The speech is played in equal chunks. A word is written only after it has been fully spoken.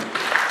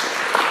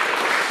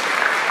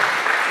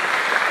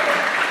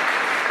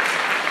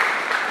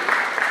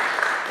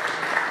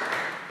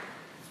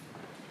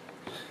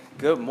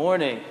Good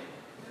morning.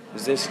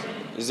 Is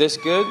this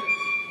good?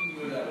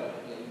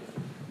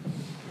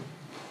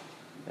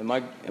 Am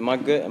I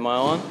good? Am I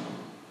on?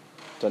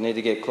 Do I need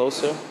to get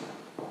closer?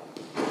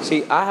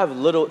 See, I have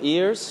little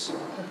ears,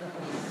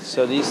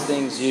 so these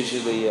things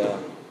usually.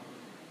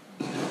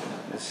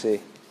 Let's see.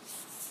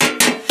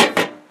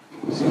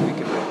 See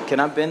if we can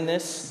I bend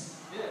this?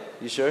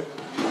 You sure?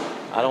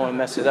 I don't want to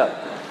mess it up.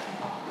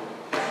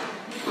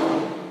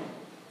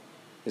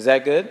 Is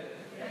that good?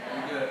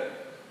 Yeah. Good.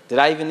 Did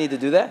I even need to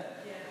do that?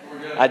 We're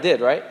good. I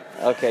did, right?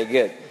 Okay,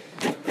 good.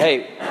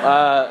 Hey,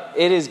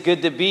 it is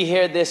good to be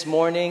here this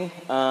morning.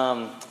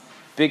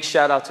 Big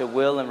shout out to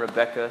Will and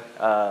Rebecca.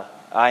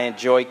 I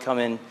enjoy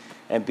coming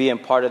and being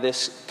part of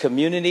this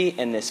community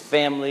and this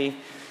family.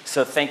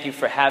 So thank you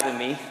for having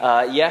me.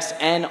 Yes,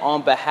 and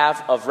on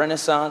behalf of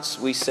Renaissance,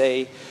 we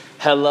say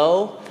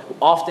hello.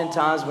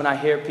 Oftentimes when I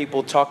hear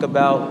people talk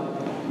about,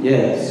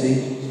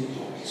 see,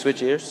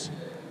 switch ears.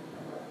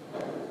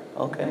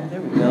 Okay,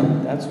 there we go.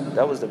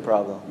 That was the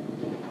problem.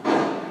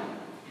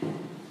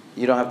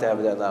 You don't have to have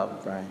it that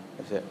loud, Brian.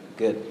 That's it.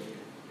 Good.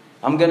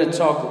 I'm going to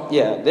talk.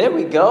 Yeah, there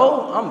we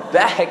go. I'm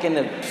back in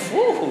the.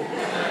 Whew.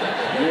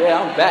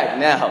 Yeah, I'm back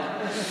now.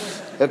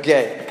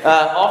 Okay.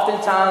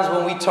 Oftentimes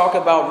when we talk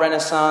about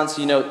Renaissance,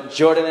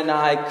 Jordan and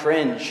I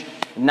cringe.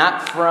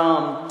 Not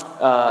from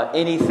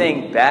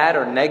anything bad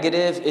or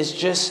negative. It's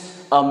just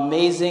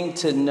amazing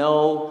to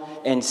know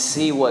and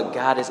see what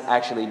God is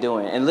actually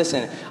doing. And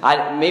listen,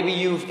 maybe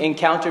you've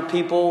encountered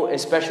people,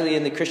 especially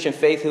in the Christian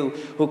faith,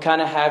 who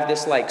kind of have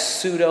this like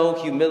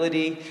pseudo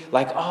humility,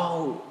 like,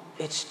 oh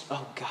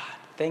God,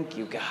 thank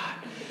you, God.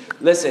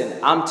 Listen,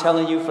 I'm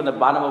telling you from the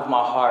bottom of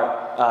my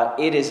heart,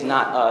 it is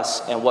not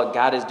us, and what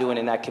God is doing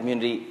in that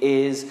community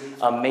is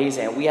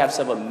amazing. We have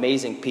some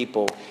amazing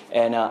people,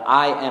 and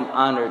I am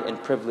honored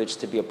and privileged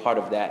to be a part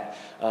of that.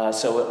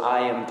 So I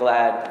am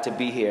glad to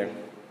be here.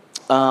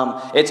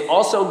 It's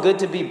also good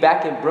to be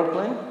back in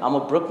Brooklyn. I'm a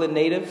Brooklyn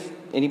native.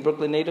 Any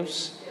Brooklyn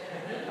natives?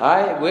 All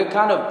right, we're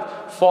kind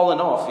of falling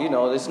off.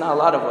 There's not a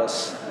lot of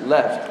us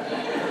left.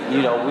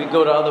 We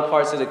go to other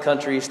parts of the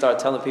country, start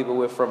telling people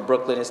we're from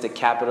Brooklyn. It's the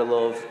capital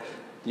of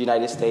the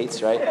United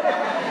States, right?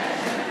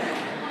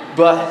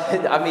 But,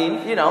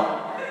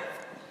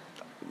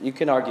 you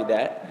can argue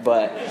that.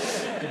 But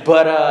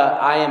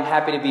I am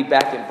happy to be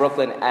back in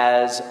Brooklyn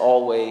as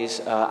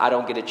always. I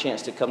don't get a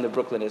chance to come to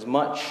Brooklyn as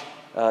much.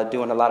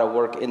 Doing a lot of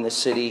work in the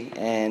city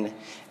and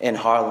in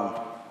Harlem.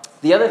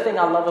 The other thing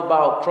I love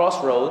about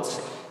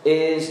Crossroads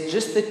is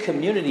just the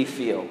community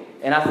feel.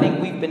 And I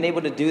think we've been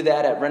able to do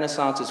that at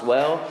Renaissance as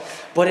well.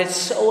 But it's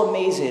so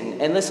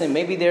amazing. And listen,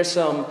 maybe there's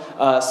some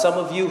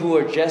of you who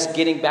are just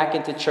getting back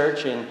into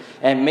church,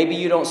 and maybe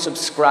you don't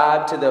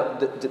subscribe to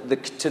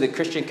the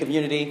Christian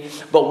community.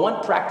 But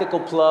one practical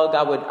plug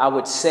I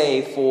would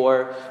say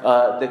for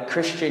the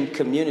Christian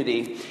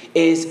community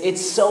is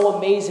it's so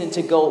amazing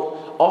to go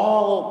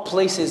all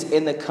places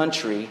in the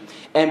country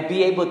and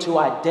be able to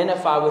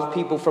identify with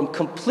people from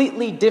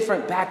completely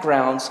different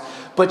backgrounds,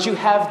 but you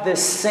have the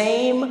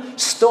same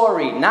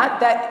story. Not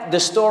that the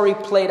story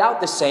played out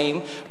the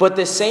same, but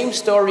the same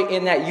story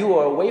in that you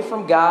are away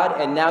from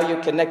God and now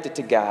you're connected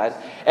to God.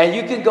 And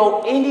you can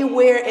go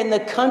anywhere in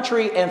the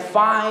country and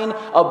find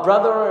a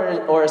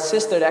brother or a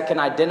sister that can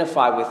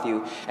identify with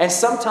you. And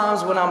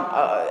sometimes when I'm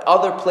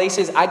other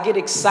places, I get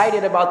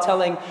excited about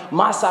telling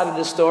my side of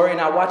the story,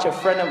 and I watch a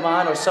friend of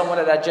mine or someone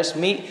that I just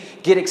meet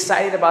get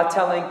excited about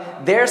telling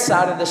their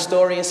side of the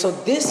story. And so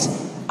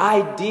this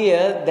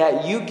idea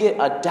that you get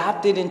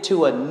adopted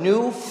into a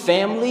new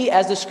family,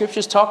 as the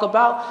scriptures talk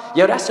about,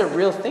 that's a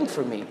real thing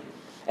for me.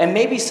 And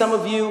maybe some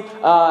of you,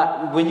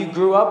 when you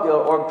grew up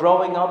or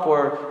growing up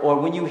or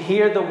when you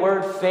hear the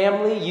word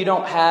family, you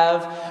don't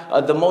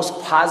have the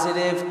most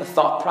positive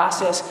thought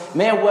process.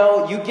 Man,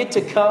 well, you get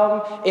to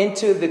come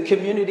into the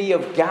community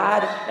of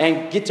God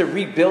and get to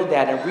rebuild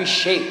that and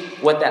reshape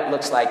what that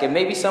looks like. And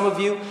maybe some of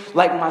you,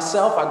 like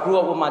myself, I grew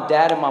up with my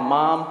dad and my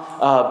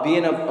mom.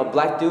 Being a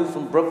black dude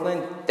from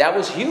Brooklyn, that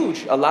was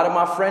huge. A lot of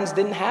my friends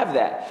didn't have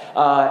that.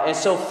 And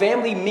so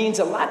family means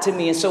a lot to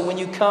me. And so when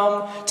you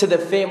come to the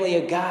family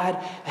of God,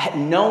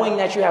 knowing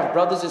that you have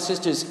brothers and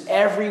sisters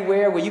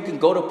everywhere, where you can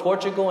go to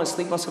Portugal and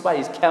sleep on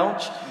somebody's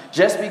couch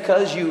just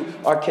because you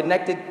are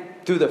connected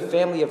through the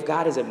family of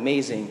God is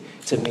amazing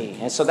to me.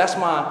 And so that's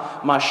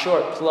my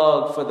short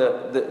plug for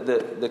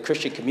the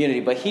Christian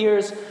community. But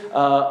here's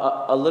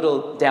a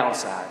little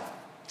downside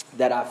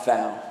that I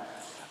found.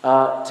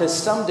 To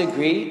some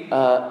degree,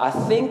 I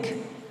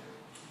think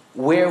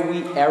where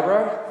we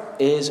err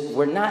is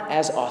we're not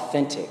as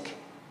authentic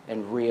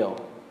and real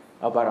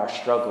about our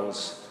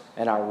struggles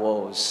and our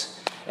woes.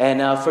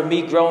 And for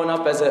me, growing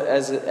up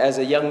as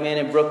a young man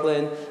in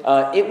Brooklyn,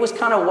 it was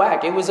kind of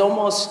whack. It was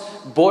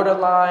almost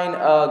borderline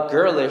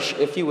girlish,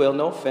 if you will.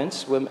 No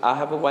offense. I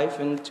have a wife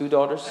and 2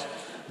 daughters.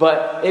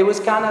 But it was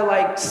kind of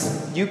like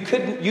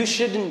you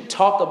shouldn't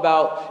talk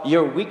about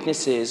your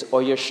weaknesses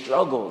or your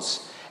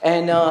struggles.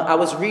 And I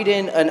was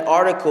reading an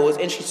article. It's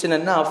interesting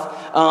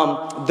enough.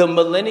 The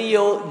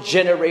millennial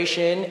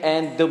generation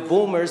and the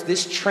boomers,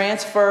 this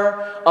transfer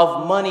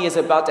of money is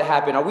about to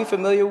happen. Are we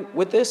familiar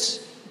with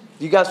this?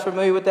 You guys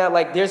familiar with that?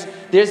 Like there's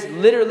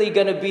literally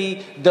going to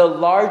be the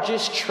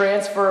largest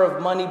transfer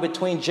of money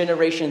between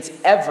generations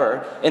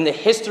ever in the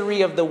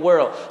history of the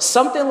world.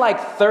 Something like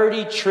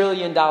 $30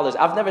 trillion.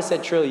 I've never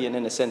said trillion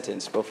in a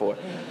sentence before.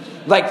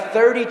 Like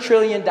 $30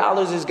 trillion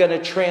is going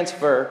to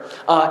transfer.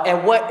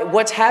 And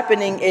what's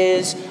happening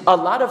is a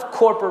lot of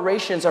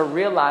corporations are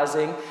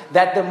realizing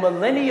that the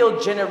millennial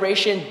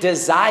generation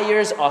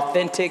desires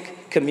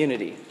authentic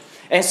community.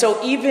 And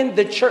so even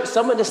the church,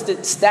 some of the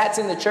stats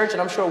in the church, and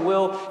I'm sure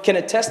Will can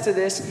attest to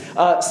this,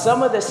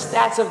 some of the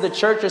stats of the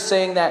church are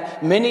saying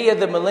that many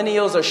of the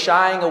millennials are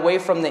shying away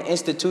from the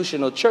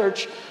institutional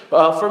church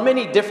for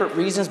many different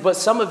reasons, but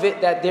some of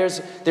it that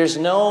there's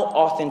no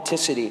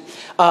authenticity.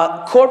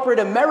 Corporate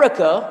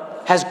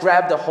America has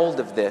grabbed a hold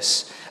of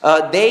this.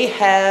 They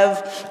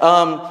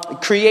have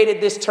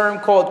created this term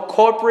called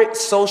corporate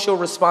social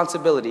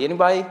responsibility.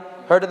 Anybody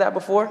heard of that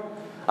before?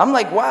 I'm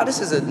like, wow,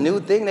 this is a new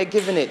thing. They're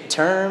giving it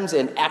terms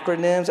and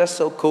acronyms. That's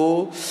so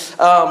cool.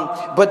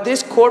 But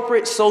this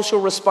corporate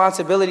social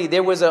responsibility,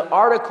 there was an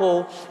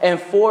article in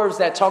Forbes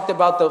that talked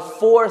about the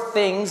 4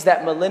 things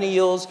that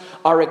millennials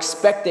are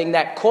expecting,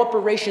 that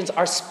corporations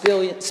are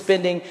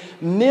spending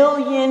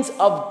millions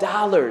of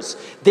dollars.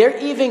 They're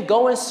even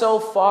going so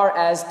far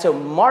as to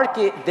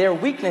market their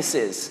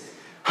weaknesses.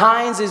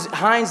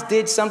 Heinz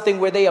did something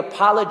where they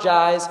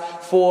apologize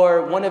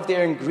for one of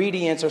their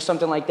ingredients or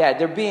something like that.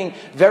 They're being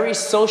very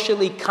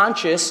socially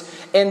conscious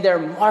in their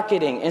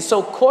marketing. And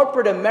so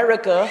corporate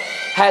America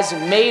has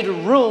made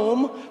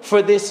room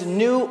for this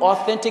new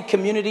authentic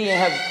community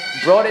and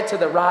have brought it to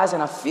the rise.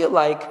 And I feel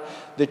like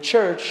the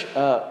church,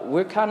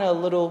 we're kind of a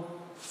little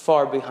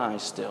far behind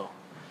still.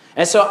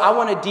 And so I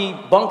want to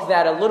debunk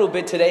that a little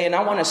bit today. And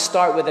I want to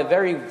start with a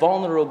very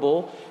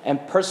vulnerable and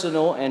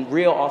personal and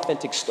real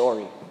authentic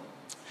story.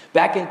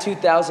 Back in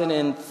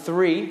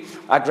 2003,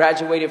 I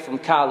graduated from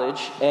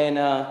college, and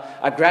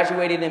I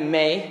graduated in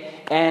May,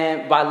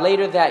 and by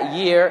later that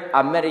year,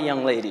 I met a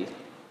young lady.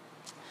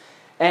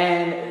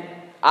 And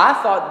I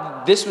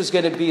thought this was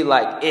going to be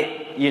like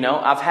it, you know.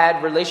 I've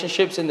had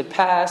relationships in the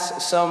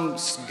past, some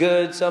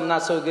good, some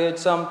not so good,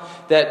 some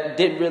that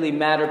didn't really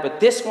matter, but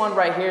this one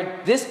right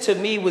here, this to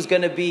me was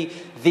going to be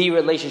the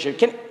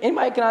relationship.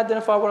 Anybody can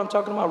identify what I'm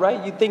talking about,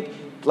 right? You think,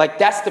 like,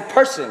 that's the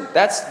person,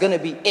 that's going to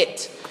be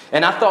it.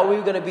 And I thought we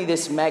were going to be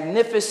this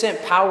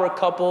magnificent power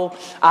couple.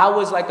 I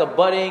was like a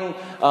budding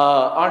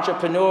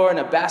entrepreneur and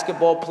a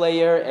basketball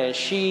player, and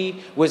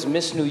she was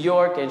Miss New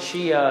York, and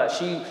she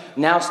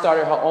now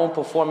started her own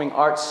performing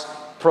arts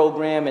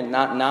program and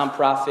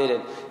nonprofit.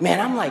 And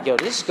man, I'm like, yo,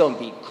 this is going to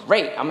be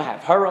great. I'm going to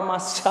have her on my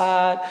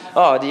side.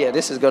 Oh, yeah,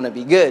 this is going to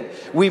be good.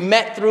 We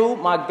met through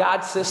my god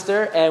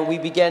sister, and we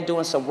began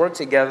doing some work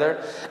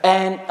together.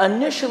 And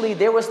initially,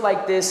 there was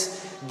like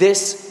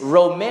this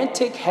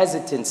romantic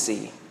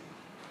hesitancy.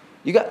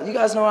 You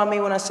guys know what I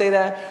mean when I say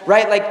that,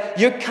 right? Like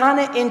you're kind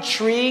of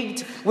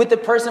intrigued with the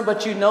person,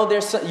 but you know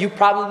you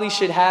probably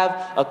should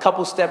have a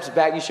couple steps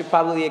back. You should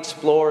probably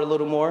explore a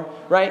little more,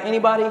 right?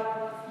 Anybody?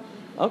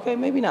 Okay,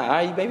 maybe not. All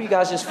right, maybe you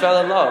guys just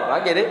fell in love.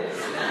 I get it.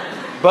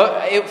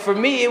 But for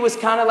me, it was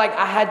kind of like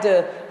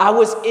I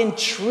was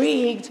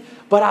intrigued,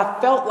 but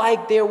I felt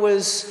like there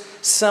was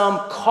some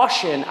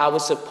caution I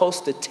was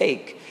supposed to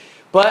take.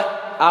 But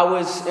I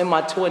was in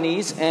my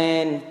 20s,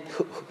 and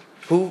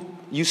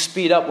you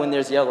speed up when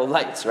there's yellow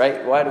lights,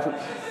 right?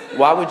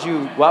 Why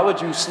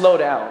would you slow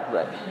down,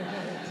 right?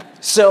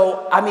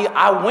 So, I mean,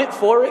 I went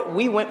for it.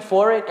 We went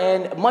for it.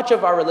 And much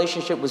of our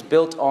relationship was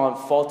built on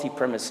faulty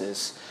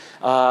premises.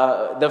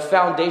 The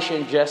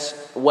foundation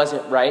just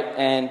wasn't right.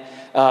 And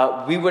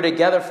we were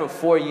together for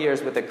 4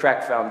 years with a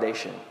cracked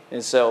foundation.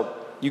 And so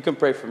you can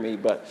pray for me,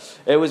 but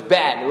it was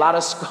bad. A lot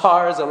of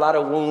scars, a lot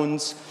of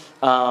wounds,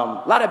 a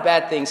lot of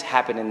bad things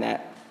happened in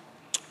that.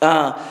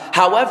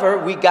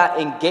 However, we got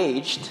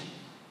engaged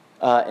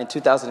in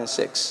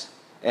 2006.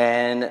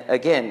 And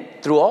again,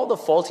 through all the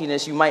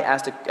faultiness, you might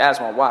ask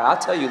Aswan why. I'll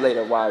tell you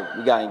later why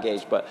we got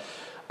engaged. But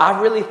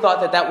I really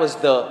thought that was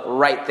the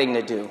right thing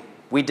to do.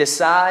 We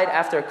decide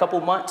after a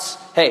couple months,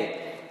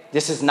 hey,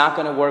 this is not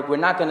going to work. We're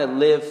not going to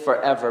live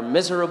forever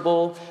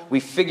miserable. We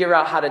figure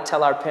out how to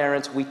tell our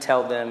parents. We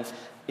tell them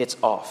it's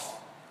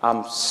off.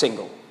 I'm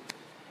single.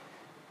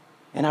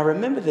 And I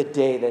remember the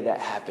day that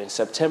happened,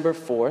 September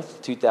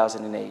 4th,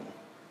 2008.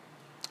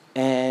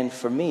 And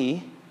for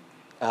me,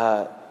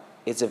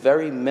 it's a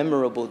very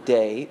memorable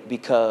day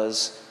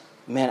because,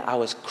 man, I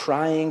was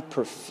crying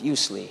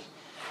profusely.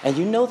 And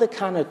you know the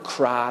kind of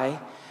cry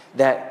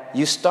that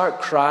you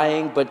start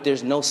crying, but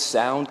there's no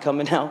sound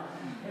coming out?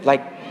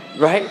 Like,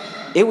 right?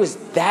 It was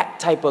that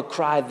type of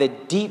cry, the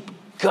deep,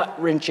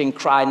 gut-wrenching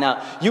cry.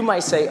 Now, you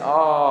might say,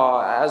 oh,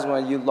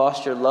 Aswan, you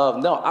lost your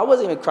love. No, I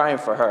wasn't even crying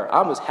for her.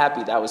 I was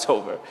happy that was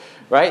over,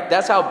 right?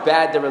 That's how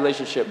bad the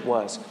relationship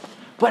was.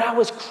 But I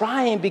was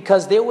crying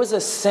because there was a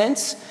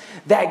sense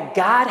that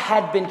God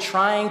had been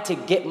trying to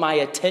get my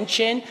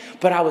attention,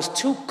 but I was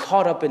too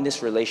caught up in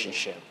this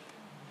relationship.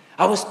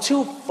 I was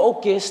too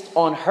focused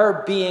on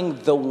her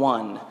being the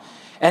one.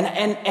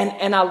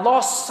 And I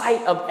lost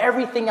sight of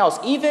everything else,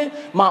 even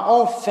my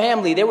own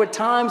family. There were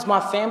times my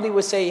family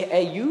would say,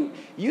 hey,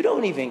 you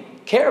don't even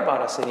care about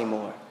us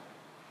anymore.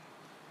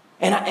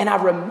 And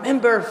I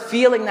remember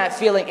feeling that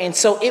feeling. And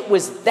so it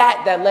was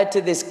that led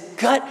to this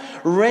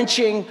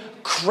gut-wrenching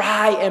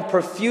cry, and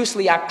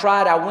profusely I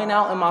cried. I went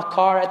out in my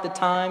car at the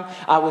time.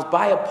 I was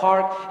by a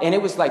park, and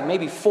it was like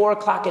maybe 4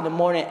 o'clock in the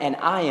morning, and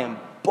I am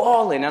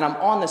bawling, and I'm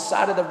on the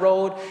side of the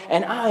road,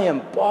 and I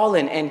am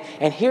bawling.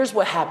 And here's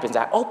what happens.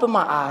 I open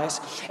my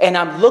eyes, and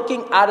I'm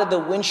looking out of the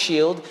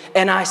windshield,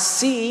 and I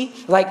see,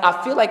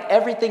 I feel like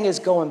everything is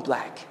going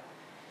black.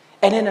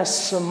 And in a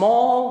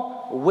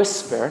small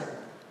whisper,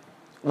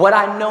 what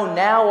I know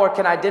now or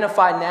can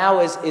identify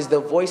now is the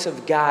voice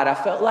of God. I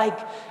felt like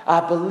I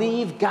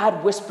believe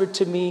God whispered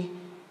to me,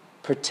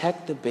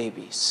 protect the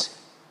babies.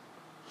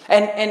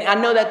 And I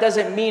know that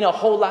doesn't mean a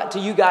whole lot to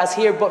you guys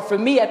here, but for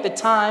me at the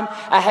time,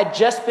 I had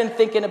just been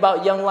thinking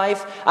about Young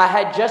Life.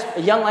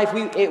 Young Life,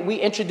 we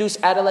introduce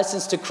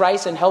adolescents to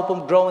Christ and help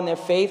them grow in their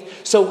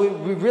faith. So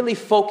we really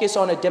focus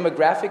on a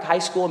demographic, high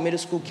school and middle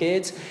school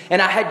kids.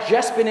 And I had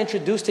just been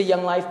introduced to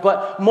Young Life,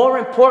 but more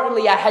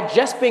importantly, I had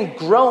just been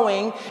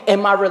growing in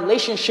my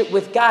relationship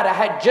with God. I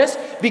had just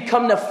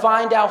become to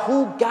find out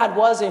who God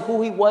was and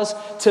who he was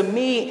to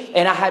me.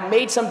 And I had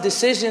made some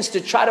decisions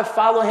to try to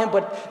follow him,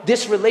 but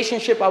this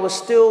relationship, I was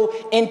still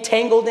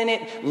entangled in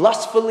it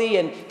lustfully,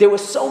 and there were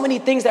so many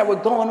things that were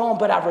going on.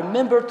 But I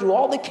remember through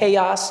all the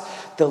chaos,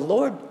 the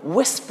Lord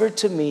whispered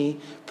to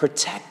me,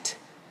 protect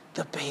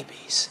the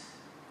babies.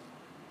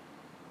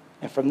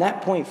 And from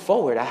that point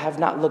forward, I have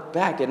not looked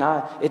back. And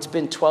it's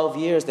been 12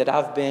 years that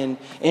I've been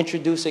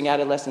introducing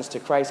adolescents to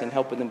Christ and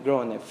helping them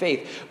grow in their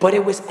faith. But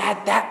it was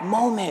at that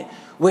moment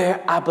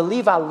where I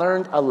believe I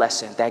learned a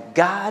lesson, that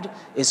God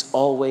is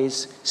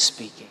always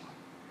speaking.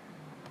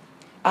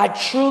 I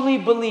truly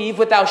believe,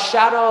 without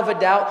shadow of a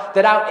doubt,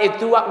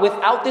 that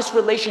without this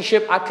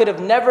relationship, I could have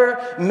never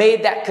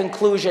made that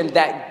conclusion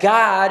that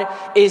God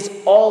is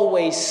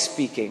always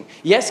speaking.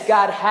 Yes,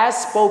 God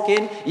has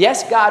spoken.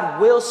 Yes,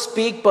 God will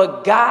speak,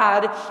 but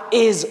God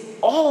is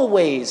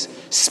always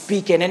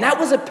speaking. And that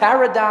was a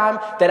paradigm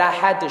that I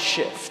had to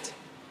shift.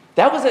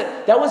 That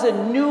was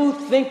a new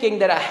thinking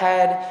that I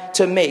had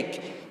to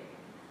make.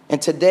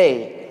 And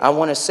today, I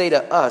want to say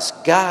to us,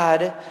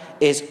 God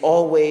is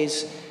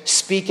always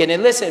speaking.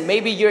 And listen,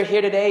 maybe you're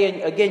here today,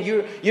 and again,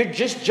 you're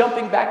just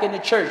jumping back into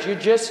church. You're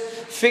just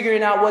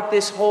figuring out what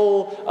this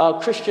whole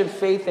Christian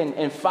faith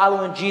and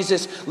following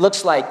Jesus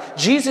looks like.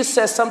 Jesus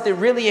says something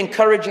really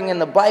encouraging in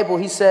the Bible.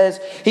 He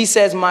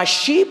says, my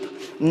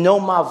sheep know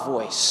my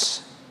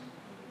voice.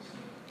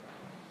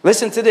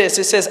 Listen to this.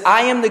 It says,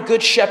 I am the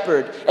good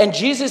shepherd. And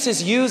Jesus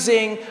is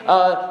using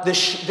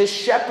the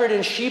shepherd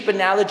and sheep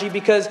analogy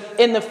because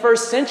in the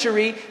first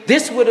century,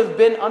 this would have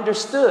been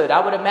understood.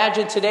 I would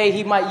imagine today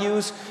he might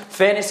use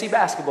fantasy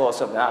basketball or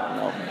something. I don't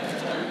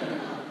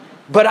know.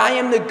 But I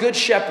am the good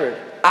shepherd.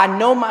 I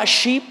know my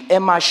sheep,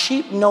 and my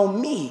sheep know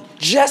me,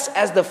 just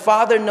as the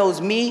Father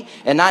knows me,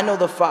 and I know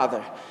the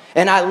Father.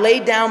 And I lay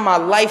down my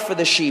life for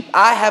the sheep.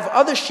 I have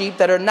other sheep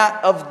that are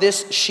not of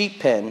this sheep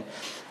pen.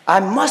 I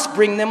must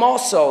bring them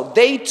also.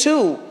 They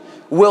too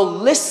will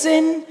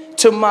listen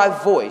to my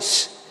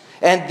voice,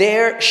 and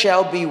there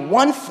shall be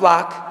one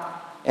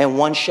flock and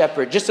one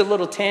shepherd. Just a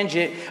little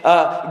tangent.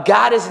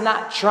 God is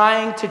not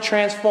trying to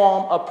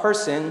transform a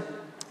person.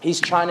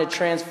 He's trying to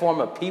transform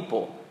a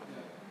people.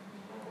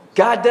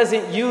 God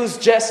doesn't use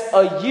just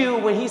a you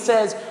when he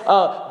says,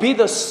 be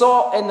the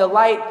salt and the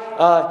light.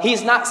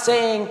 He's not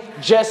saying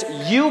just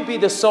you be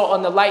the salt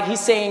and the light. He's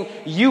saying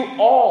you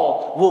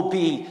all will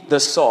be the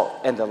salt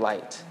and the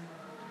light.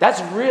 That's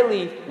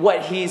really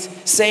what he's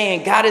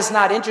saying. God is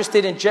not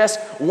interested in just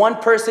one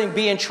person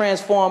being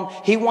transformed.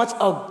 He wants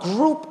a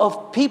group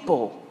of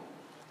people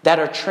that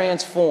are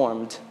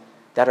transformed,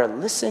 that are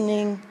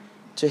listening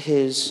to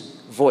his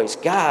voice.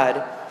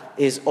 God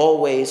is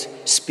always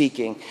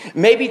speaking.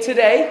 Maybe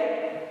today,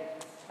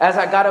 as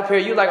I got up here,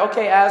 you're like,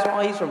 okay,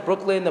 Aswan, he's from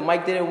Brooklyn. The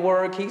mic didn't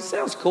work. He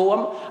sounds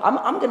cool.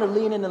 I'm going to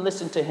lean in and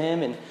listen to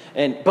him.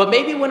 But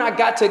maybe when I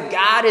got to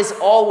God is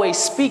always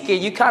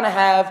speaking, you kind of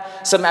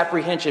have some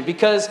apprehension.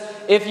 Because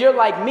if you're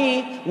like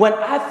me, when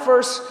I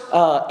first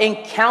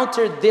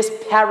encountered this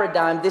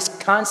paradigm, this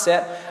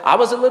concept, I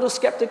was a little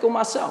skeptical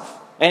myself.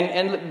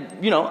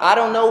 And you know, I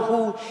don't know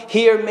who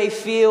here may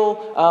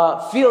feel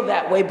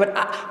that way, but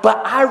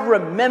I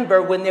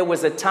remember when there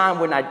was a time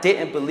when I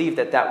didn't believe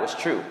that was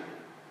true.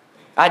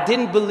 I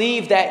didn't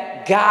believe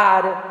that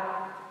God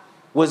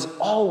was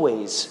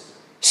always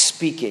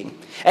speaking.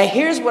 And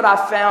here's what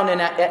I found,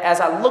 and as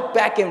I look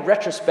back in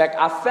retrospect,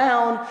 I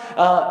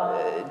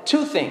found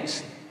two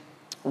things.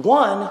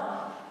 One,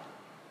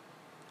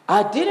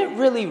 I didn't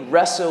really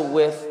wrestle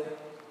with,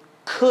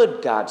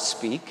 could God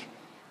speak?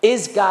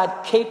 Is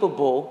God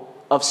capable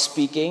of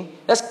speaking.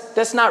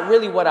 That's not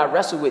really what I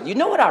wrestle with. You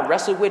know what I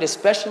wrestled with,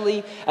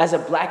 especially as a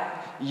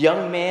black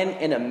young man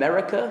in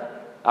America?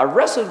 I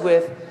wrestled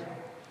with,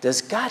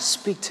 does God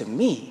speak to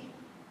me?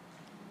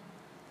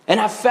 And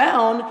I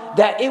found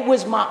that it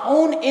was my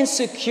own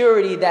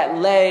insecurity that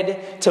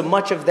led to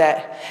much of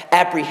that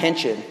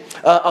apprehension.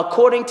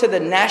 According to the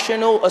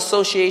National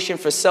Association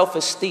for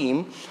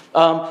Self-Esteem,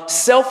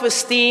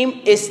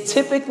 self-esteem is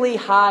typically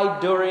high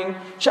during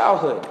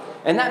childhood.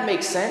 And that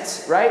makes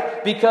sense,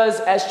 right? Because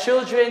as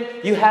children,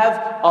 you have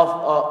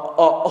an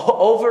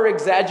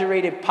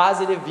over-exaggerated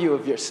positive view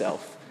of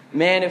yourself.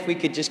 Man, if we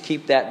could just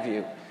keep that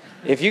view.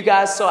 If you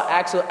guys saw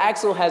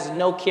Axel has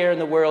no care in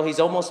the world. He's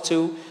almost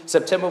 2.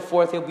 September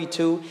 4th, he'll be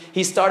 2.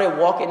 He started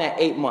walking at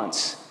 8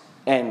 months.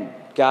 And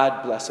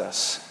God bless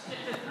us.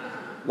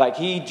 Like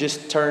he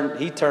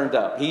turned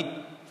up.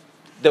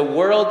 The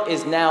world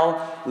is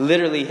now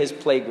literally his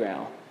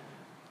playground.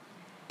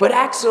 But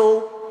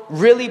Axel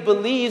really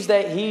believes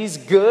that he's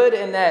good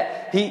and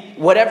that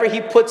whatever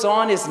he puts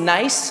on is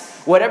nice.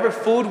 Whatever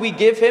food we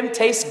give him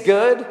tastes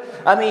good.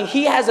 I mean,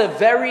 he has a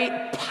very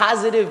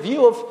positive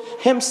view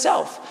of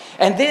himself.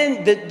 And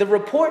then the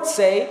reports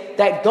say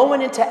that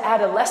going into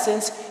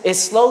adolescence, it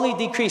slowly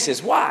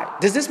decreases. Why?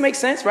 Does this make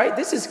sense, right?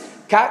 This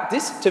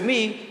to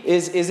me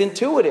is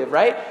intuitive,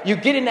 right? You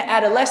get into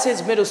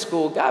adolescence, middle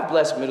school. God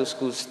bless middle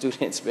school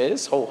students, man.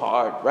 It's so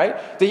hard,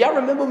 right? Do y'all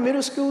remember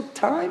middle school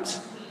times?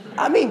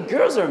 I mean,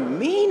 girls are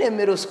mean in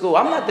middle school.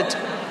 I'm not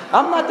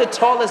the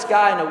tallest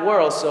guy in the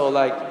world, so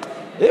like,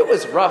 it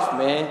was rough,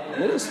 man.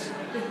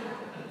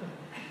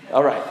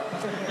 All right.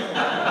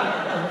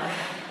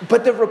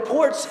 But the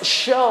reports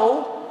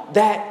show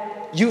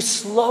that you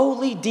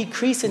slowly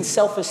decrease in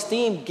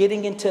self-esteem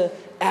getting into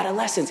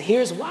adolescence.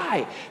 Here's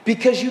why.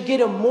 Because you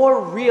get a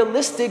more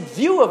realistic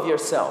view of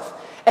yourself.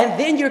 And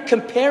then you're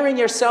comparing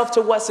yourself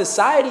to what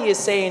society is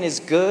saying is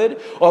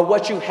good, or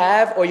what you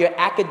have, or your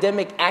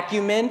academic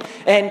acumen.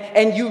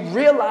 And you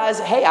realize,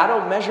 hey, I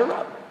don't measure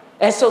up.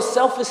 And so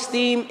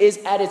self-esteem is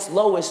at its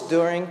lowest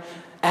during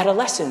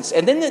adolescence.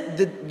 And then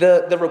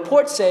the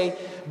reports say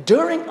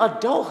during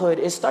adulthood,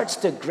 it starts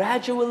to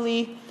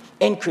gradually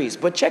increase.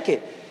 But check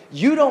it.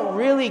 You don't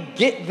really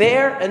get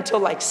there until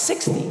like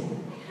 60.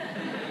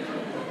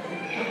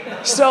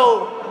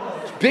 So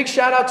big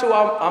shout out to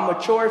our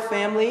mature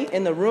family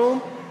in the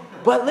room.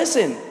 But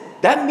listen,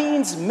 that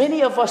means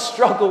many of us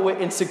struggle with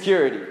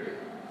insecurity,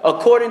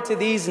 according to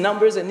these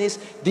numbers and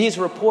these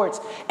reports.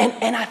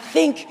 And I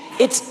think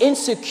it's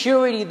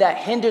insecurity that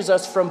hinders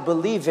us from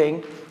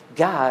believing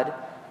God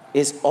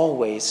is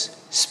always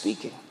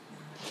speaking.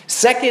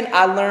 Second,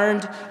 I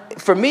learned,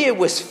 for me, it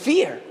was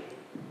fear.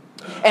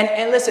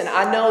 And listen,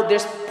 I know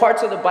there's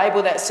parts of the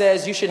Bible that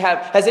says you should have,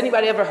 has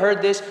anybody ever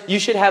heard this? You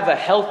should have a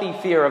healthy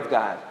fear of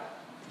God.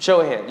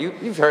 Show of hand.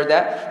 You've heard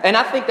that. And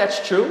I think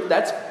that's true.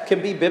 That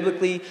can be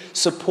biblically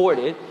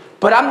supported.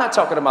 But I'm not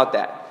talking about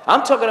that.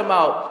 I'm talking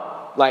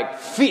about like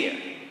fear.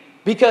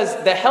 Because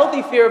the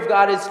healthy fear of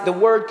God is, the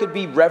word could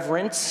be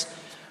reverence.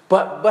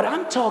 But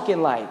I'm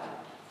talking like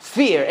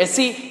fear. And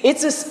see,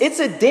 it's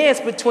a dance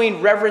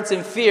between reverence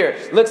and fear.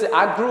 Look,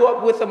 I grew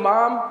up with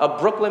a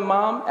Brooklyn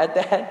mom at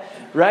that,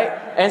 right?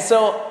 And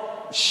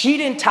so she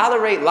didn't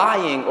tolerate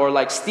lying or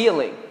like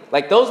stealing.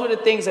 Like those were the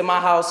things in my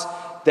house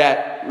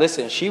that,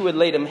 listen, she would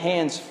lay them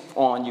hands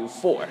on you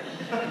for.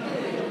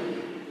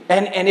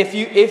 And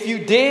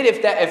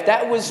if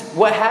that was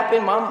what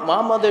happened,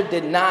 my mother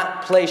did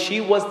not play.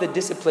 She was the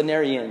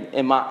disciplinarian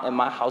in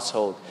my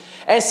household.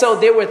 And so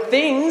there were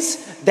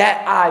things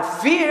that I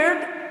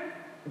feared,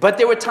 but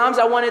there were times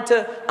I wanted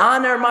to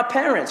honor my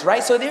parents,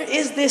 right? So there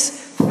is this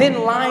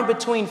thin line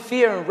between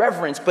fear and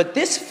reverence. But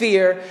this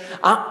fear,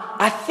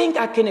 I think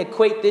I can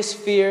equate this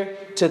fear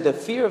to the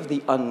fear of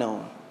the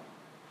unknown.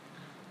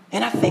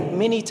 And I think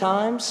many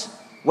times,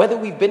 whether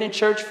we've been in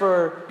church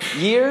for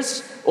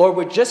years or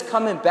we're just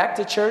coming back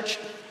to church,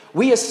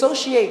 we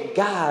associate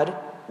God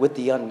with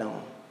the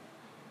unknown.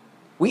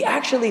 We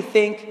actually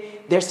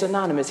think they're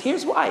synonymous.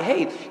 Here's why.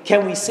 Hey,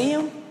 can we see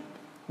him?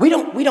 We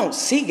don't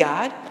see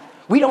God.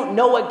 We don't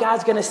know what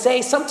God's going to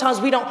say.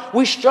 Sometimes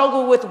we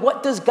struggle with,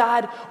 what does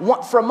God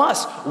want from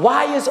us?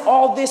 Why is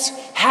all this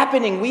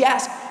happening? We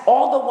ask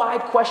all the why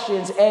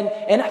questions.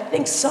 And I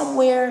think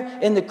somewhere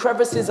in the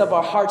crevices of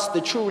our hearts,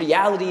 the true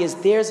reality is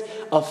there's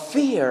a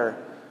fear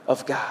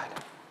of God.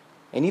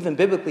 And even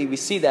biblically, we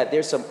see that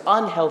there's some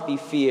unhealthy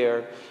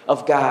fear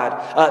of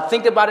God.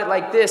 Think about it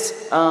like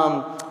this.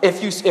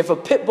 If a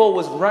pit bull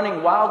was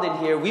running wild in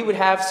here, we would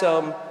have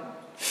some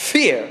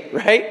fear,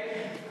 right?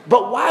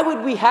 But why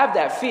would we have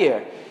that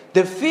fear?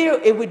 The fear,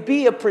 it would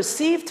be a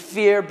perceived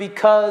fear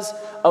because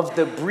of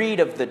the breed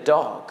of the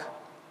dog.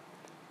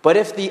 But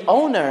if the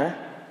owner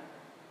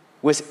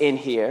was in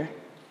here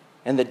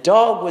and the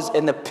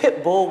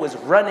pit bull was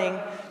running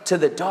to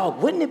the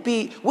dog,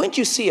 wouldn't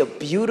you see a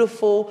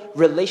beautiful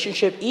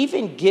relationship,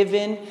 even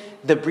given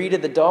the breed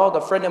of the dog?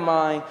 A friend of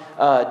mine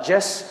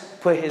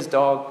just put his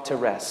dog to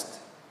rest.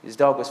 His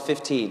dog was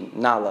 15,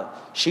 Nala.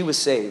 She was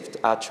saved.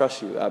 I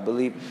trust you. I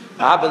believe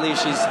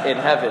she's in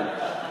heaven.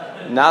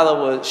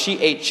 She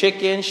ate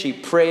chicken, she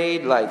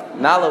prayed, like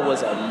Nala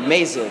was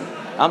amazing.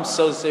 I'm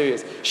so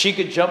serious. She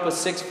could jump a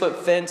 6-foot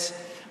fence,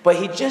 but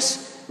he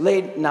just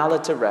laid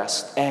Nala to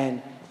rest.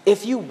 And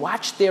if you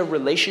watch their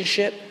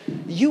relationship,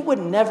 you would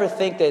never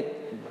think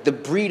that the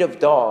breed of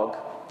dog,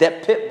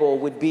 that pit bull,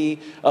 would be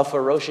a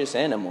ferocious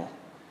animal.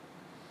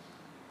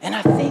 And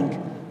I think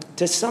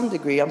to some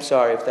degree, I'm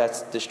sorry if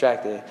that's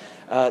distracting,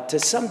 to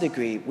some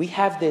degree, we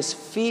have this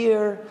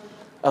fear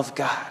of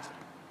God.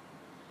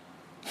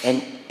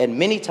 And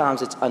many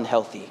times it's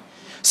unhealthy.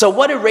 So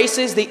what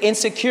erases the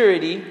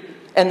insecurity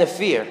and the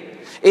fear?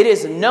 It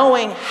is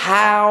knowing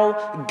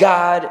how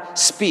God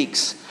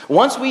speaks.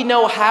 Once we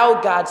know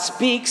how God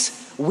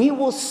speaks, we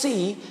will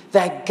see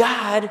that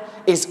God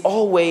is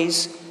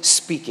always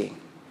speaking.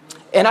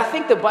 And I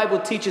think the Bible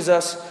teaches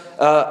us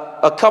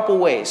a couple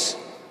ways.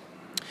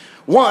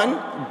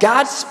 One,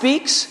 God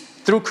speaks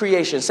through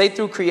creation. Say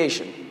through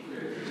creation.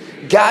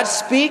 God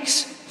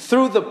speaks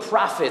through the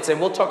prophets. And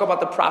we'll talk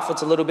about the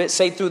prophets a little bit.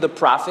 Say through the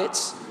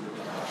prophets.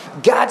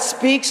 God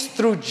speaks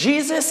through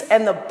Jesus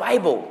and the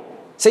Bible.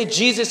 Say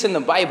Jesus and the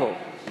Bible.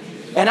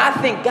 And I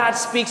think God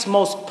speaks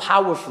most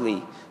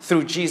powerfully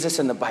through Jesus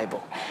and the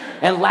Bible.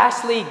 And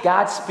lastly,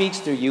 God speaks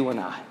through you and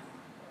I.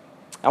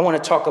 I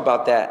want to talk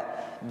about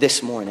that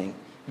this morning.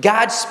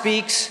 God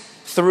speaks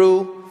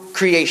through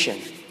creation.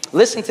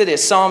 Listen to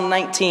this, Psalm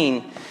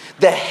 19.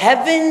 The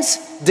heavens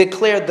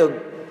declare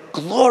the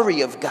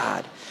glory of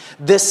God.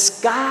 The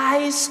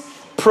skies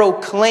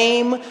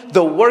proclaim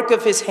the work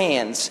of his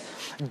hands.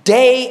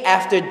 Day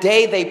after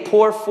day they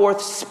pour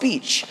forth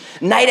speech.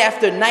 Night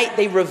after night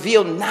they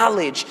reveal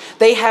knowledge.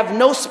 They have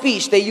no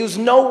speech. They use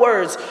no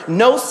words.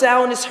 No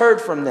sound is heard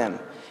from them.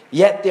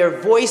 Yet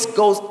their voice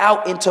goes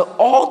out into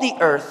all the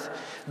earth.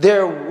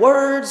 Their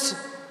words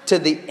to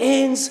the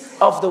ends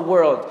of the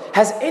world.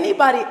 Has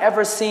anybody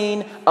ever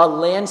seen a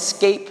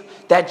landscape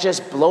that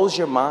just blows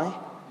your mind?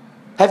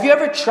 Have you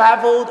ever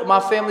traveled? My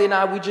family and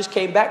I, we just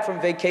came back from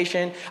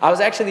vacation. I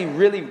was actually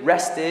really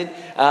rested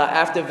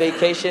after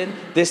vacation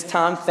this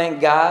time,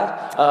 thank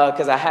God,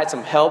 because I had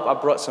some help. I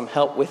brought some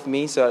help with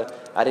me, so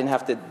I didn't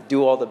have to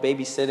do all the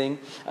babysitting.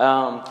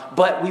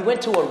 But we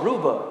went to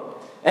Aruba,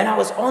 and I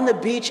was on the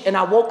beach, and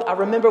I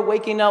remember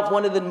waking up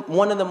one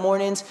of the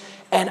mornings,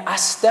 and I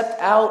stepped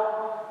out,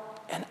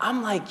 and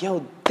I'm like,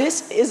 yo,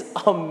 this is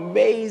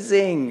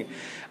amazing.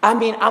 I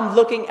mean, I'm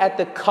looking at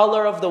the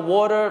color of the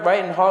water,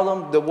 right? In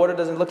Harlem, the water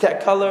doesn't look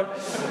that color.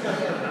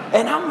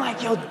 And I'm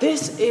like, yo,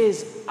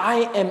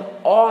 I am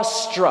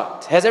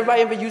awestruck. Has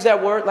everybody ever used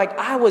that word? Like,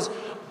 I was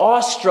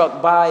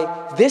awestruck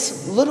by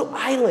this little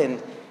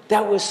island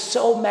that was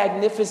so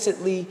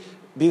magnificently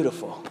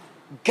beautiful.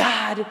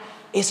 God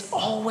is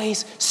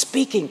always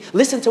speaking.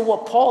 Listen to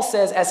what Paul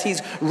says as he's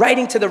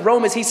writing to the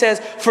Romans. He says,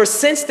 for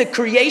since the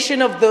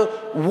creation of the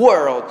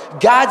world,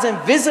 God's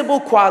invisible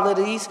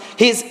qualities,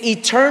 his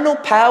eternal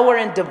power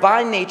and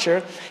divine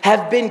nature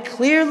have been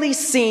clearly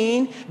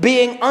seen,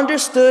 being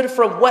understood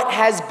from what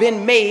has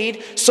been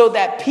made, so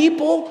that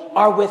people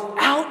are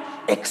without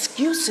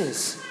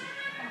excuses.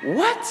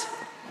 What?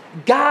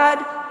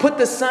 God put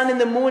the sun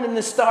and the moon and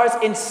the stars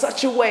in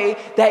such a way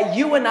that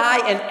you and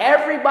I and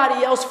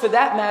everybody else for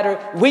that matter,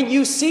 when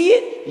you see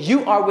it,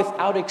 you are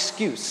without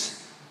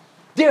excuse.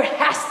 There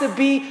has to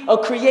be a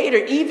creator.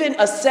 Even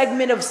a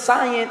segment of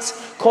science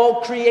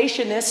called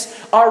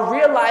creationists are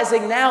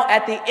realizing now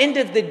at the end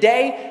of the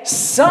day,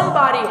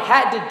 somebody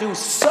had to do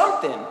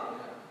something.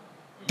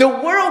 The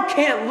world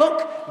can't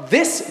look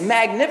this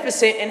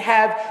magnificent and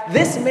have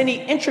this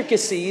many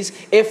intricacies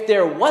if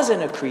there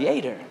wasn't a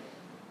creator.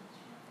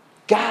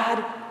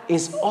 God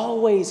is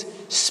always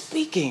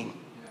speaking,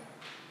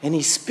 and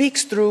he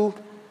speaks through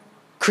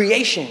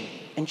creation.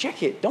 And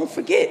check it, don't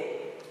forget,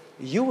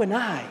 you and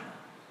I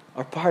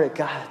are part of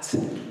God's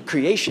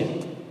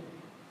creation.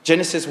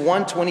 Genesis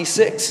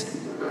 1:26.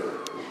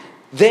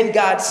 Then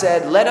God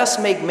said, let us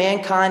make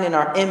mankind in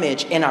our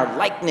image, in our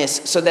likeness,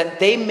 so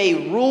that they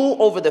may rule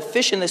over the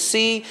fish in the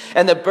sea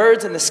and the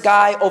birds in the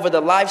sky, over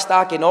the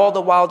livestock and all the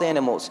wild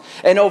animals,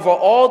 and over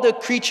all the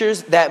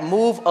creatures that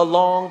move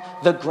along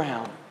the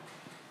ground.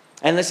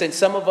 And listen,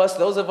 some of us,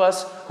 those of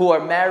us who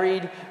are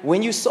married,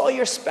 when you saw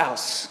your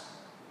spouse,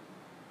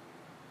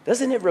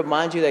 doesn't it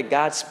remind you that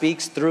God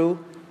speaks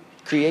through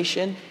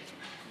creation?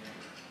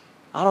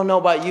 I don't know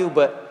about you,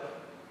 but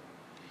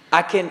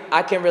I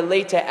can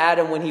relate to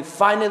Adam when he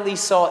finally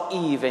saw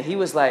Eve, and he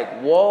was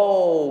like,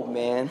 whoa,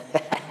 man.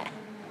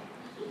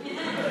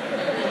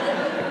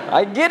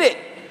 I get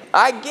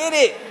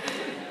it.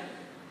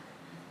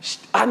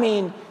 I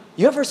mean,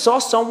 you ever saw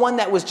someone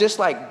that was just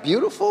like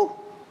beautiful?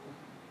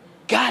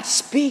 God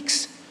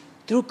speaks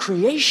through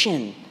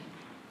creation.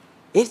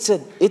 It's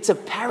a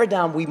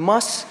paradigm we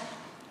must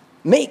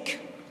make.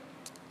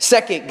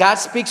 Second, God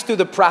speaks through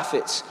the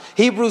prophets.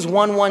 Hebrews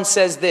 1:1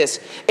 says this: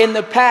 in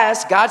the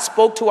past, God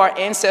spoke to our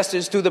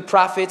ancestors through the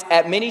prophets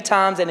at many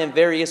times and in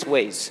various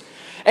ways.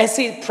 And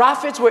see,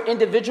 prophets were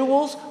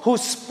individuals who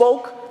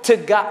spoke to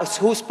God,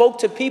 who spoke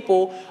to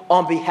people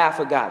on behalf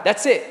of God.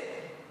 That's it.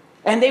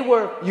 And they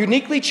were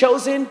uniquely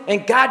chosen,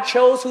 and God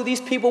chose who these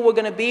people were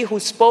going to be who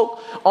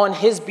spoke on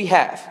his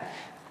behalf.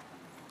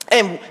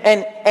 And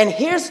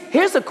here's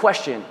the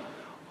question.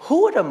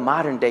 Who are the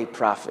modern day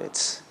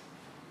prophets?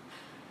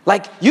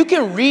 Like, you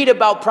can read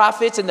about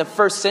prophets in the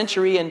first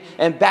century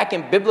and back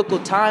in biblical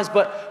times,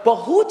 but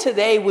who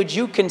today would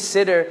you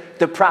consider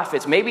the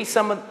prophets? Maybe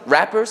some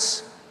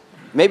rappers?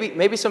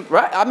 Maybe some,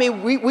 right? I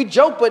mean, we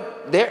joke,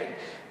 but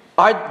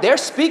they're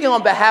speaking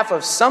on behalf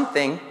of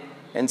something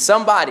and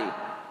somebody.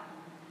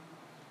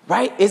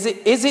 Right? Is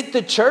it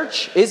the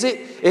church? Is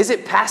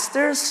it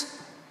pastors?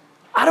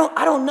 I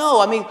don't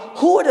know. I mean,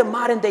 who are the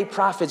modern day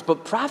prophets?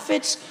 But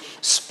prophets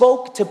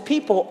spoke to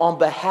people on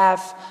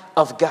behalf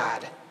of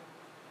God.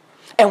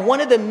 And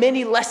one of the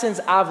many lessons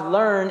I've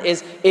learned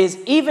is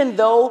even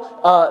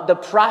though the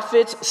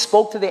prophets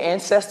spoke to the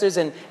ancestors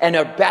and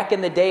are back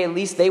in the day, at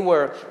least they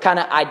were kind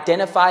of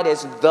identified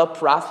as the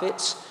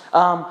prophets.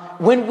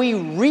 When we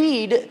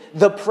read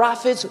the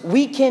prophets,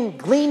 we can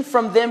glean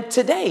from them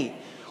today.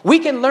 We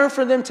can learn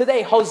from them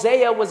today.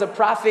 Hosea was a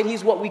prophet.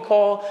 He's what we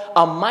call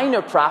a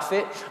minor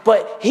prophet.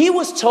 But he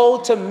was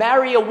told to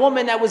marry a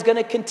woman that was going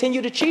to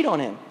continue to cheat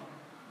on him.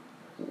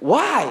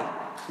 Why?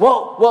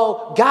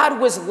 Well, God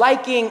was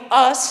likening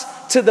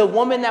us to the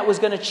woman that was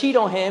going to cheat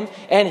on him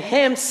and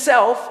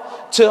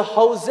himself to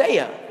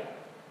Hosea.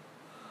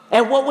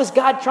 And what was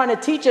God trying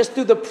to teach us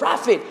through the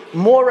prophet?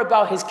 More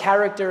about his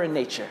character and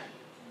nature.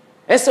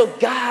 And so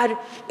God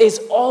is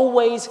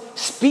always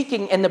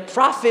speaking, and the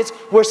prophets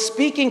were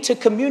speaking to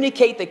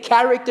communicate the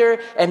character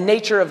and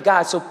nature of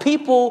God so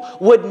people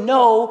would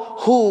know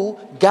who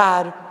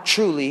God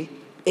truly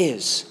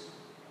is.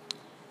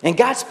 And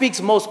God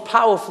speaks most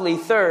powerfully,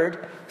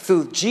 third,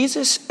 through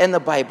Jesus and the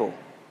Bible.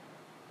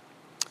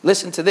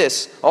 Listen to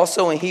this,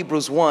 also in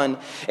Hebrews 1.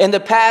 In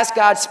the past,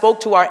 God spoke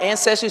to our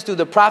ancestors through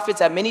the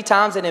prophets at many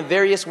times and in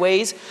various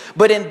ways.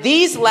 But in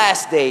these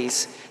last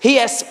days, he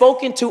has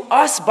spoken to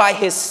us by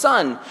his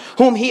Son,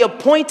 whom he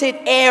appointed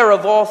heir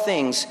of all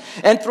things,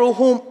 and through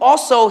whom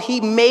also he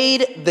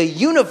made the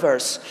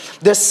universe.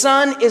 The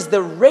Son is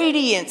the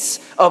radiance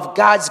of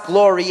God's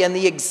glory and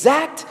the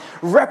exact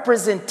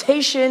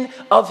representation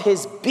of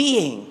his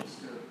being,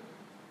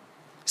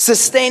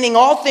 sustaining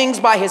all things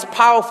by his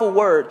powerful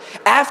word.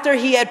 After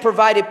he had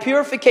provided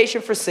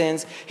purification for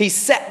sins, he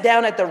sat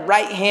down at the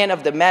right hand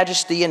of the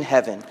majesty in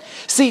heaven.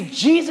 See,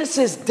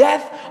 Jesus'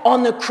 death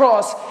on the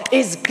cross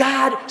is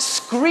God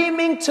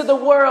screaming to the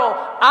world,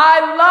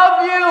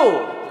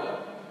 I love you.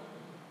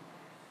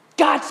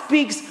 God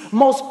speaks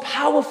most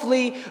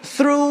powerfully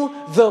through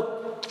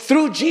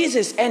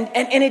Jesus. And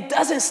it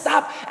doesn't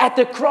stop at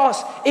the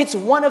cross. It's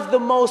one of the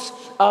most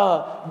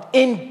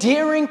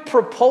endearing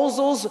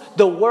proposals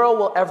the world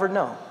will ever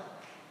know.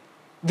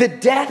 The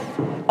death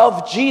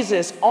of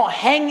Jesus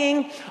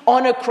hanging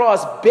on a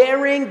cross,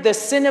 bearing the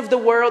sin of the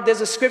world.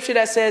 There's a scripture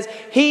that says,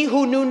 he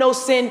who knew no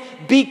sin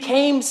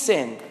became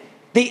sin.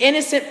 The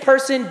innocent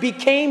person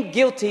became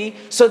guilty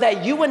so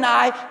that you and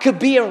I could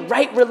be in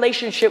right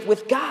relationship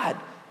with God.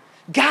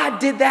 God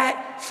did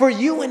that for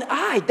you and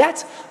I.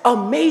 That's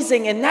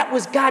amazing. And that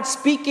was God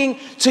speaking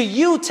to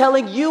you,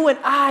 telling you and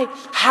I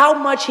how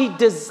much he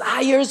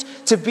desires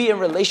to be in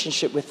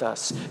relationship with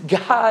us.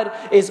 God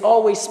is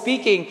always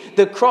speaking.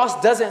 The cross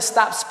doesn't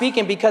stop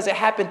speaking because it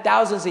happened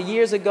thousands of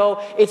years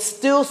ago. It's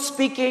still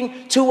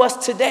speaking to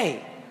us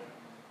today.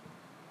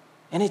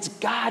 And it's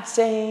God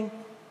saying,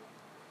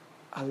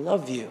 I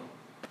love you.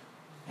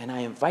 And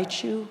I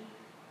invite you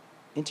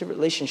into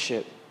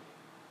relationship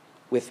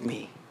with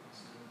me.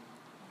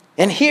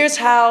 And here's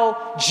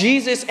how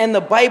Jesus and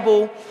the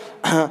Bible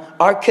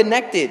are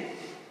connected.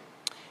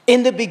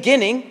 In the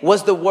beginning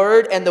was the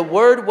Word, and the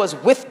Word was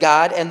with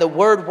God, and the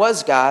Word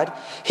was God.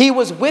 He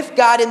was with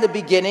God in the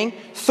beginning.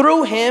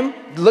 Through him,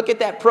 look at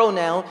that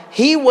pronoun,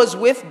 he was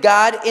with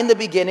God in the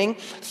beginning.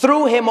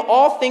 Through him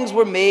all things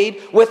were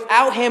made.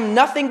 Without him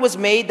nothing was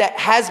made that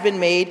has been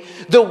made.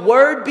 The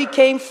Word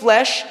became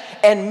flesh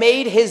and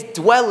made his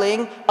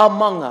dwelling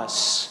among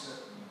us.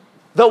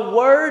 The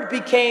Word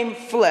became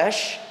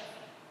flesh,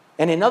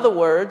 and in other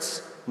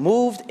words,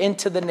 moved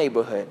into the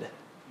neighborhood.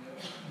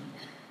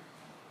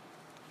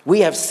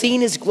 We have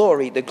seen his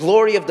glory, the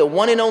glory of the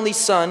one and only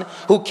Son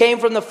who came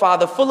from the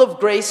Father, full of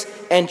grace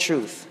and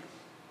truth.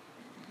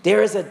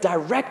 There is a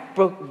direct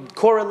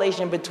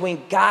correlation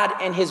between God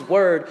and his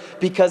word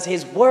because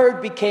his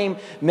word became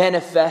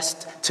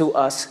manifest to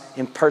us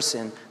in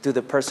person through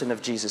the person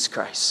of Jesus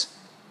Christ.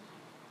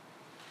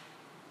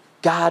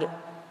 God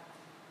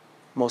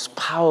most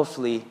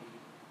powerfully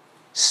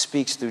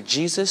speaks through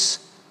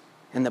Jesus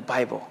and the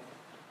Bible.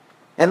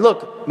 And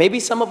look, maybe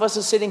some of us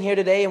are sitting here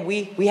today and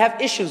we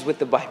have issues with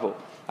the Bible.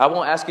 I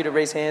won't ask you to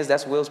raise hands.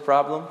 That's Will's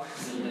problem.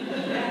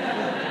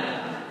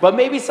 But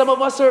maybe some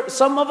of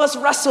us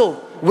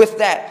wrestle with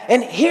that.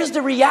 And here's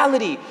the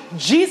reality.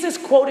 Jesus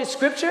quoted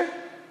scripture,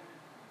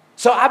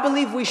 so I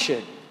believe we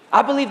should.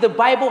 I believe the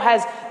Bible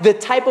has the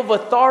type of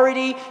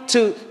authority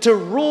to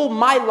rule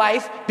my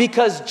life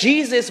because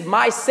Jesus,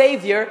 my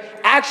Savior,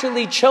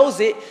 actually chose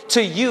it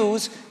to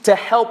use to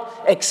help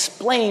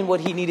explain what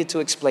he needed to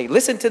explain.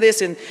 Listen to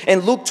this in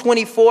Luke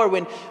 24,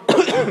 when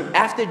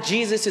after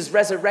Jesus is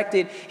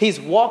resurrected, he's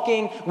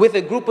walking with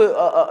a group of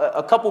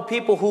a couple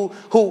people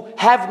who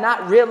have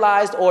not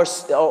realized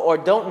or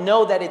don't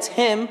know that it's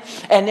him,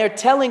 and they're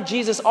telling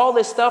Jesus all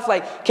this stuff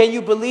like, can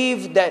you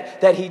believe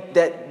that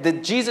the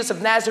Jesus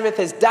of Nazareth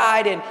has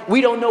died and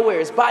we don't know where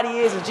his body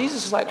is? And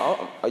Jesus is like,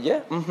 oh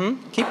yeah,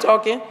 keep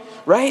talking,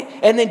 right?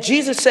 And then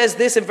Jesus says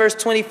this in verse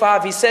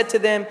 25. He said to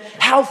them,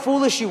 how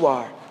foolish you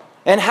are,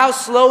 and how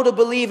slow to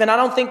believe. And I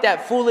don't think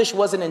that foolish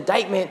was an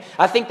indictment.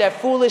 I think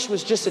that foolish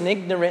was just an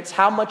ignorance.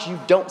 How much you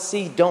don't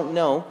see, don't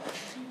know.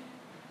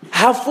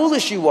 How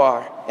foolish you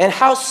are, and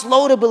how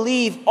slow to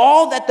believe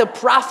all that the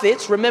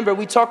prophets, remember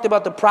we talked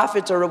about the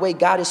prophets are the way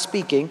God is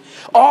speaking,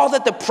 all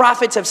that the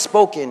prophets have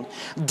spoken.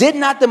 Did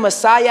not the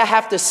Messiah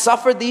have to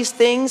suffer these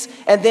things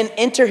and then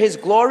enter his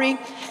glory?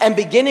 And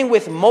beginning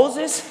with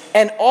Moses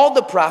and all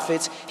the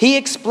prophets, he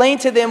explained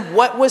to them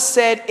what was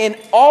said in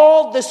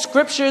all the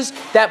scriptures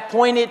that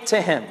pointed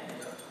to him.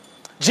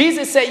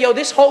 Jesus said, yo,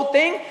 this whole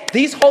thing,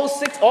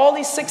 all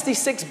these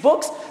 66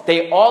 books,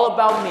 they all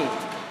about me.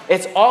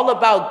 It's all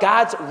about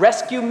God's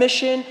rescue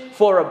mission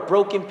for a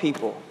broken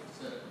people.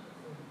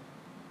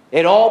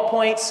 It all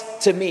points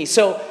to me.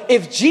 So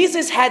if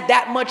Jesus had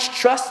that much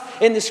trust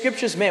in the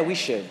scriptures, man, we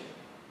should.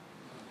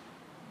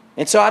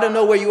 And so I don't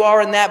know where you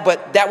are in that,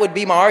 but that would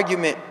be my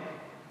argument.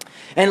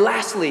 And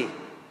lastly,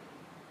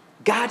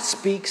 God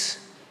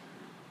speaks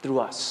through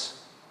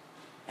us.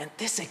 And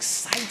this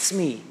excites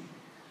me.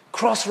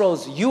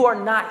 Crossroads, you are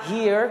not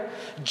here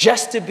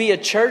just to be a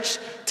church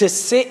to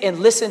sit and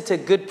listen to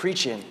good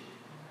preaching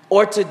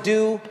or to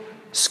do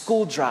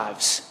school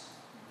drives.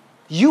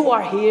 You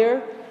are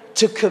here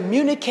to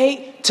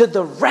communicate to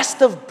the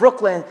rest of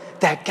Brooklyn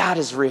that God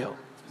is real.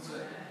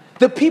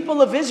 The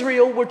people of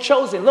Israel were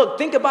chosen. Look,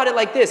 think about it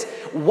like this.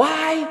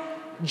 Why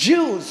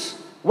Jews?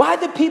 Why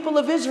the people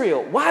of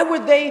Israel? Why were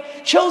they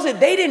chosen?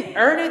 They didn't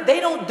earn it. They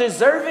don't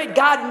deserve it.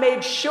 God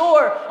made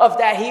sure of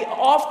that. He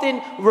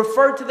often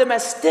referred to them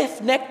as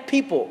stiff-necked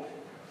people.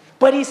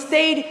 But he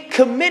stayed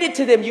committed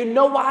to them. You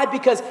know why?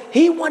 Because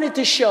he wanted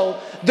to show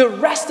the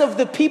rest of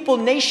the people,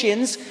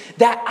 nations,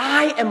 that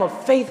I am a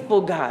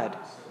faithful God.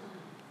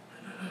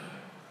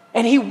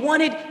 And he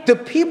wanted the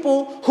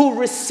people who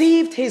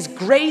received his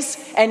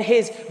grace and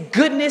his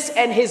goodness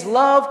and his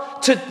love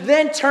to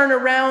then turn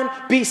around,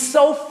 be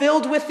so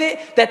filled with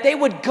it that they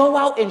would go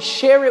out and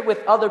share it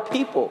with other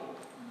people.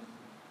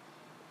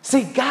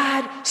 See,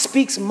 God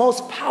speaks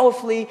most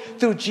powerfully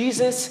through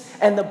Jesus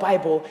and the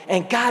Bible,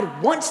 and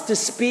God wants to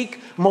speak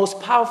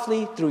most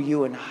powerfully through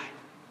you and I.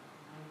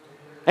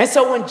 And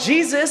so when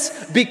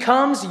Jesus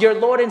becomes your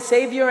Lord and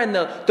Savior and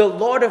the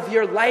Lord of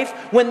your life,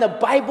 when the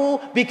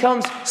Bible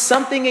becomes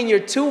something in your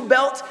tool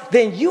belt,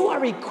 then you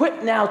are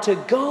equipped now to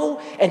go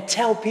and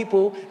tell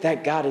people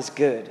that God is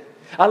good.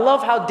 I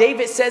love how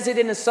David says it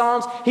in the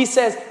Psalms. He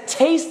says,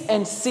 taste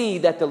and see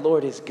that the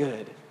Lord is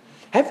good.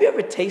 Have you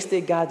ever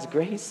tasted God's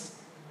grace?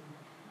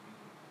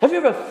 Have you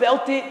ever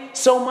felt it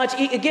so much?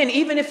 Again,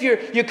 even if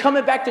you're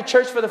coming back to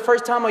church for the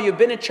first time or you've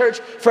been in church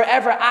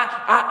forever,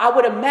 I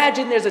would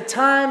imagine there's a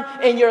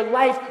time in your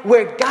life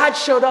where God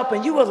showed up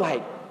and you were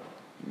like,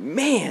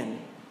 man,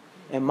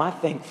 am I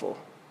thankful.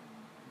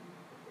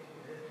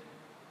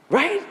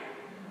 Right?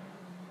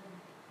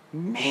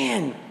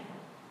 Man,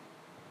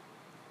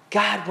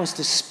 God wants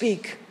to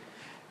speak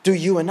through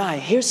you and I.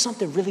 Here's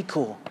something really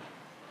cool.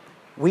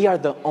 We are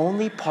the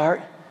only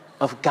part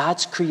of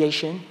God's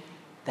creation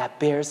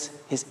that bears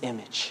his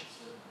image.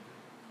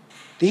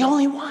 The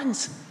only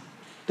ones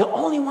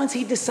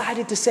he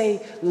decided to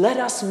say, let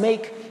us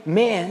make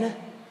man,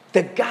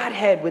 the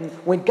Godhead,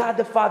 when God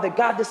the Father,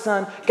 God the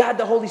Son, God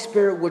the Holy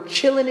Spirit were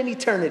chilling in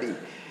eternity.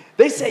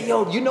 They say,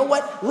 yo, you know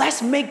what?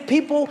 Let's make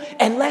people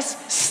and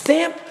let's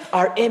stamp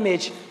our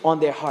image on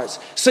their hearts.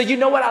 So you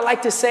know what I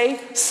like to say?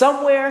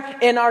 Somewhere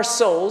in our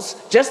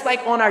souls, just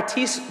like on our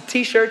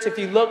t-shirts, if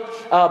you look,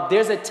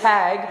 there's a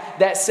tag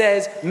that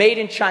says made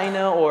in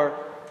China or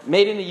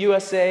made in the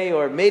USA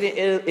or made in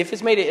Italy. If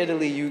it's made in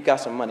Italy, you got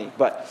some money.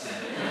 But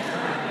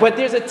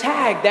there's a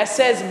tag that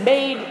says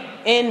made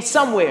in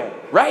somewhere,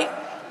 right?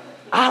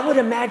 I would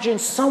imagine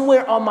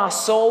somewhere on my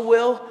soul,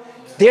 Will,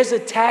 there's a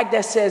tag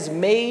that says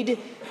made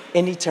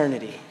in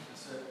eternity.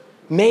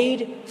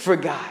 Made for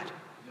God.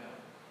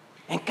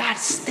 And God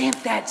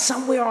stamped that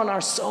somewhere on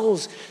our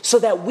souls so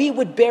that we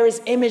would bear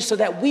his image, so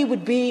that we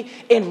would be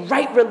in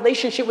right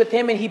relationship with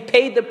him. And he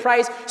paid the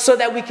price so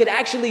that we could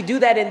actually do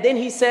that. And then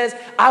he says,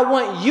 I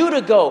want you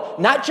to go,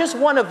 not just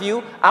one of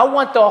you. I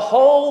want the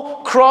whole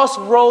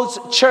Crossroads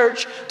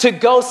Church to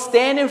go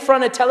stand in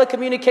front of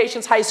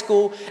Telecommunications High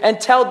School and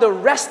tell the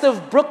rest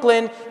of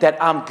Brooklyn that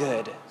I'm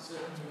good.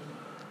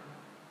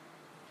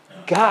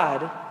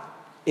 God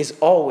is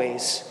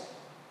always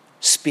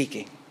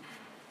speaking.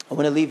 I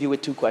want to leave you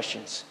with two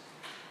questions.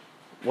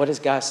 What is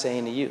God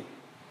saying to you?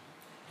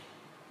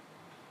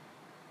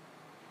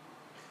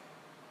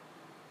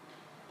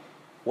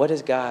 What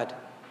is God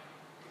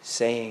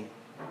saying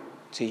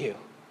to you?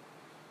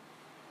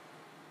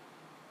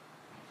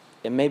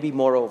 And maybe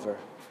moreover,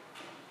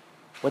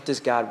 what does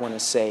God want to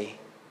say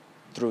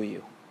through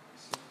you?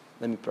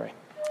 Let me pray.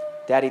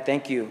 Daddy,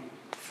 thank you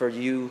for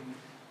you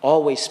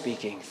always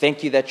speaking.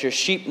 Thank you that your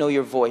sheep know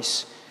your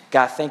voice.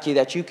 God, thank you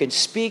that you can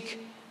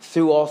speak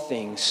through all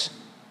things.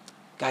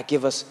 God,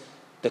 give us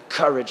the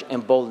courage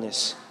and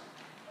boldness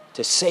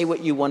to say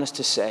what you want us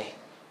to say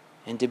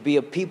and to be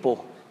a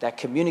people that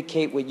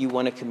communicate what you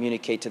want to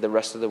communicate to the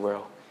rest of the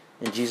world.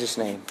 In Jesus'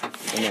 name,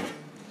 amen.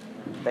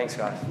 Thanks,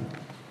 God.